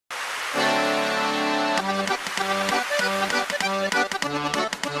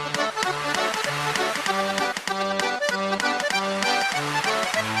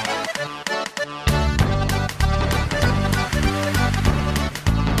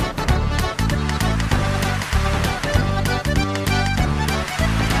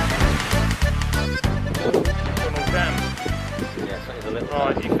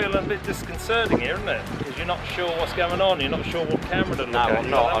bit disconcerting here, isn't it? Because you're not sure what's going on, you're not sure what camera to look at. No, I'm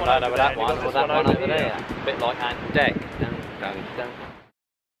not. I don't know that one, or that one over there. A bit like Ant Deck.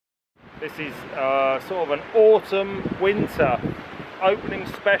 This is sort of an autumn-winter opening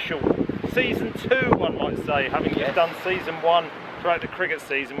special. Season 2, one might say. Having just done season 1 throughout the cricket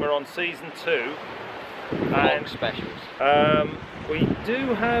season, we're on season 2. And specials. We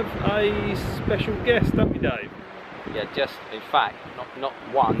do have a special guest, don't we, Dave? Yeah, just in fact, not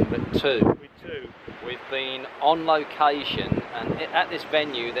one, but two. We've been on location, and at this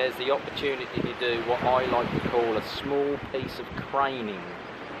venue there's the opportunity to do what I like to call a small piece of craning.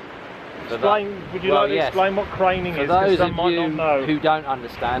 Would you like to explain what craning is? For those some of you who don't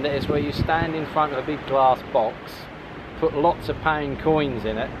understand it, it's where you stand in front of a big glass box, put lots of pound coins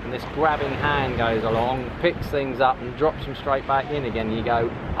in it, and this grabbing hand goes along, picks things up and drops them straight back in again, and you go,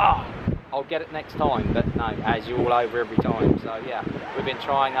 ah, I'll get it next time. But no, it has you all over every time. So yeah, we've been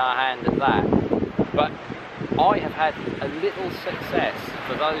trying our hand at that. But I have had a little success.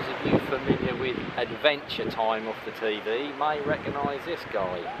 For those of you familiar with Adventure Time off the TV, may recognise this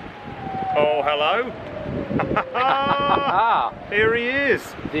guy. Oh, hello. Here he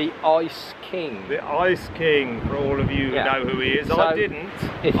is. The Ice King. The Ice King, for all of you who know who he is. So I didn't.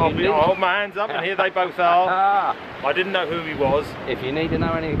 I'll hold my hands up, and here they both are. I didn't know who he was. If you need to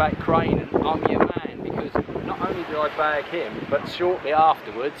know anything about craning, I'm your man, because not only did I bag him, but shortly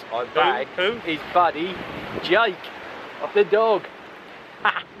afterwards I bagged his buddy, Jake, the dog.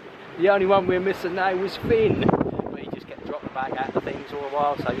 The only one we're missing now was Finn. But he just kept dropping back at the things all a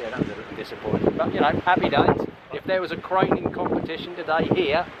while, so yeah, that was a little disappointing. But you know, happy days. If there was a craning competition today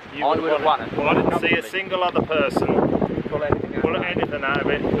here, I would have won it. Well, I didn't see a single other person pull anything out of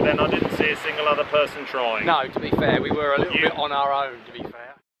it, but then I didn't see a single other person trying. No, to be fair, we were a little bit on our own, to be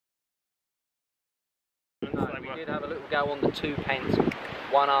fair. No, we did have a little go on the 2p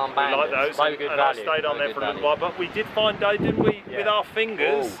one-arm bandits. We like those, and I stayed on there for a little while, but we did find out, didn't we, with our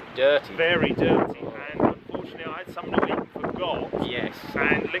fingers, dirty, very dirty, and unfortunately I had something that we forgot,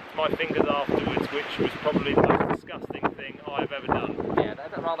 and licked my fingers afterwards, which was probably the most disgusting thing I've ever done. Yeah, they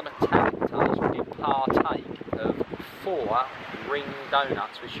had a rather metallic taste. We did partake of 4 ring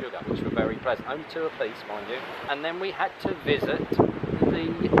donuts with sugar, which were very pleasant, only 2 apiece, mind you, and then we had to visit the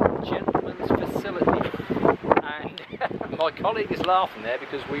gentleman's facility. And my colleague is laughing there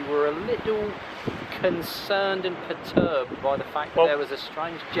because we were a little concerned and perturbed by the fact that there was a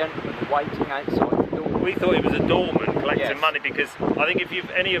strange gentleman waiting outside the door. We thought he was a doorman collecting money, because I think if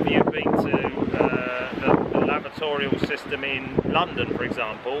any of you have been to the lavatorial system in London, for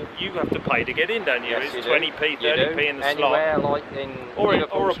example, you have to pay to get in, don't you? Yes, it's 20p, 30p in the anywhere slot. Like in or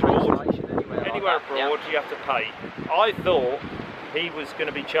abroad. Station, anywhere like abroad, you have to pay. I thought he was going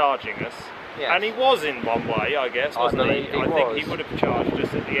to be charging us. And he was in one way, I guess, wasn't he? I think he would have charged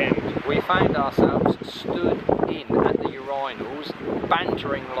us at the end. We found ourselves stood in at the urinals,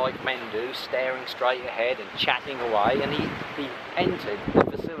 bantering like men do, staring straight ahead and chatting away, and he entered the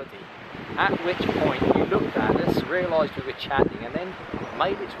facility. At which point he looked at us, realised we were chatting, and then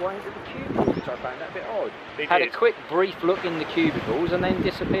made its way into the cubicles, which I found that a bit odd. Had a quick brief look in the cubicles and then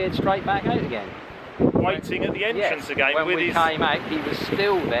disappeared straight back out again. Waiting at the entrance again. When we came out, he was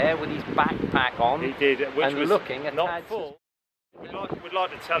still there with his backpack on. He did, which was looking at not full. We'd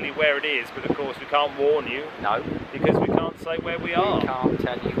like to tell you where it is, but of course we can't warn you. No. Because we can't say where we are. We can't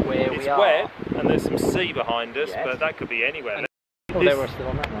tell you where we are. It's wet, and there's some sea behind us, but that could be anywhere. Oh, they were still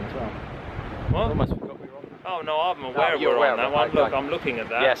on that one as well. What? I almost forgot we were on that. Oh no, I'm aware we're on that one. Look, I'm looking at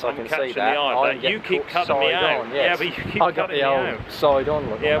that. Yes, I can see that. The eye of that. You keep cutting me out. Yeah, but you keep cutting me out. Side on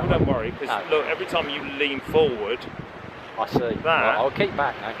look. Yeah, well don't worry, because look, every time you lean forward, I see. That I'll keep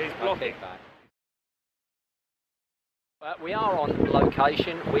back now. He's blocking. We are on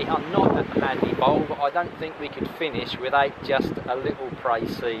location. We are not at the Hadley Bowl, but I don't think we could finish without just a little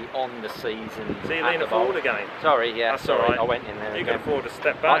précis on the season. So you lean forward again? Sorry, yeah, that's sorry, all right. I went in there. You can afford to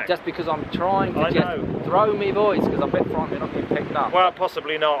step back. Just because I'm trying to just throw me voice, because I'm a bit frightened not being picked up. Well,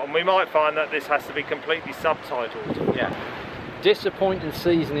 possibly not, and we might find that this has to be completely subtitled. Yeah. Disappointing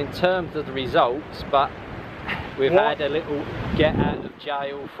season in terms of the results, but we've had a little get out of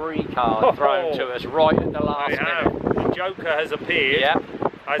jail free card thrown to us right at the last minute. The Joker has appeared,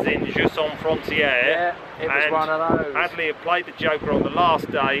 as in Je Sans Frontières. Yeah, it was one of those. Hadley have played the Joker on the last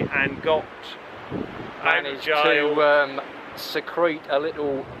day and got managed to secrete a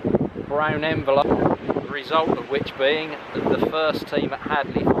little brown envelope, the result of which being that the first team at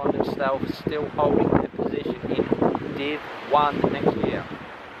Hadley find themselves still holding their position in Div 1 next year.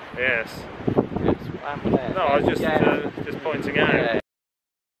 Yes. No, I was just pointing out.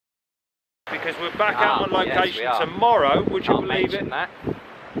 Because we're back out on location tomorrow, would you believe it?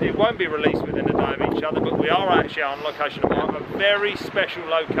 It won't be released within a day of each other, but we are actually on location tomorrow, a very special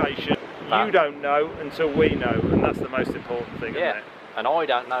location. You don't know until we know, and that's the most important thing, isn't it? And I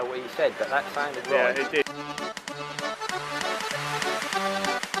don't know what he said, but that sounded right. Yeah, it did.